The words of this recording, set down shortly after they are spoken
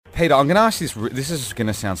Peter, I'm going to ask this. This is going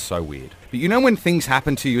to sound so weird. But you know when things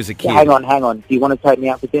happen to you as a kid? Hang on. Do you want to take me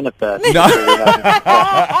out for dinner first? No.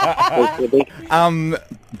 No.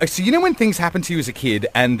 So you know when things happen to you as a kid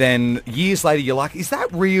and then years later you're like, is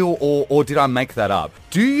that real or did I make that up?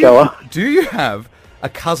 Do you have a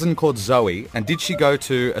cousin called Zoe, and did she go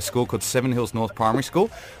to a school called Seven Hills North Primary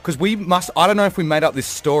School? Because I don't know if we made up this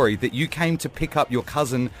story that you came to pick up your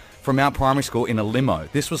cousin from our primary school in a limo.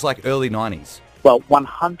 This was like early 90s. Well,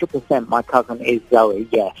 100% my cousin is Zoe,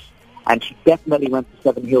 yes. And she definitely went to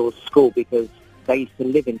Seven Hills School because they used to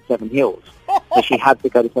live in Seven Hills. So she had to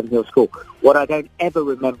go to Seven Hills School. What I don't ever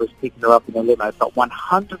remember is picking her up in a limo, but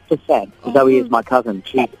 100% Zoe is my cousin.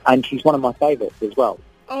 She's one of my favourites as well.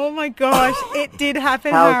 Oh, my gosh. It did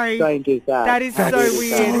happen, How Harry. strange is that? That is so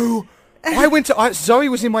weird. Zoe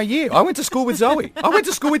was in my year. I went to school with Zoe. I went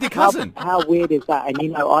to school with your cousin. How weird is that?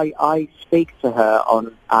 And, I speak to her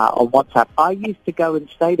on WhatsApp. I used to go and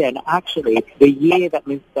stay there, and actually the year that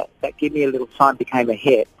Give Me a Little Time became a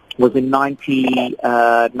hit was in 93,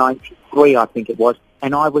 I think it was.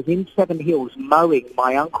 And I was in Seven Hills mowing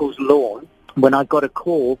my uncle's lawn when I got a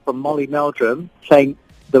call from Molly Meldrum saying,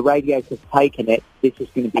 the radios have taken it, this is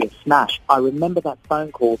going to be a smash. I remember that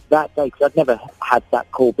phone call that day because I'd never had that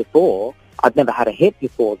call before. I'd never had a hit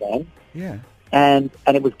before then. Yeah. And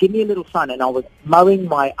it was Give Me a Little Sign, and I was mowing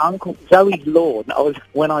my Uncle Zoe's lawn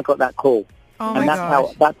when I got that call. Oh and my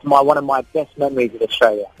that's that's one of my best memories of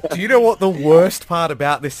Australia. Do you know what the worst part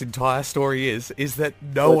about this entire story is? Is that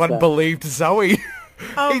no one believed Zoe.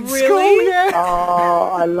 Oh, in really? School, yeah.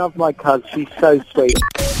 Oh, I love my cousin. She's so sweet.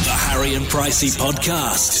 The Harry and Pricey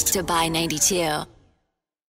Podcast. Dubai 92.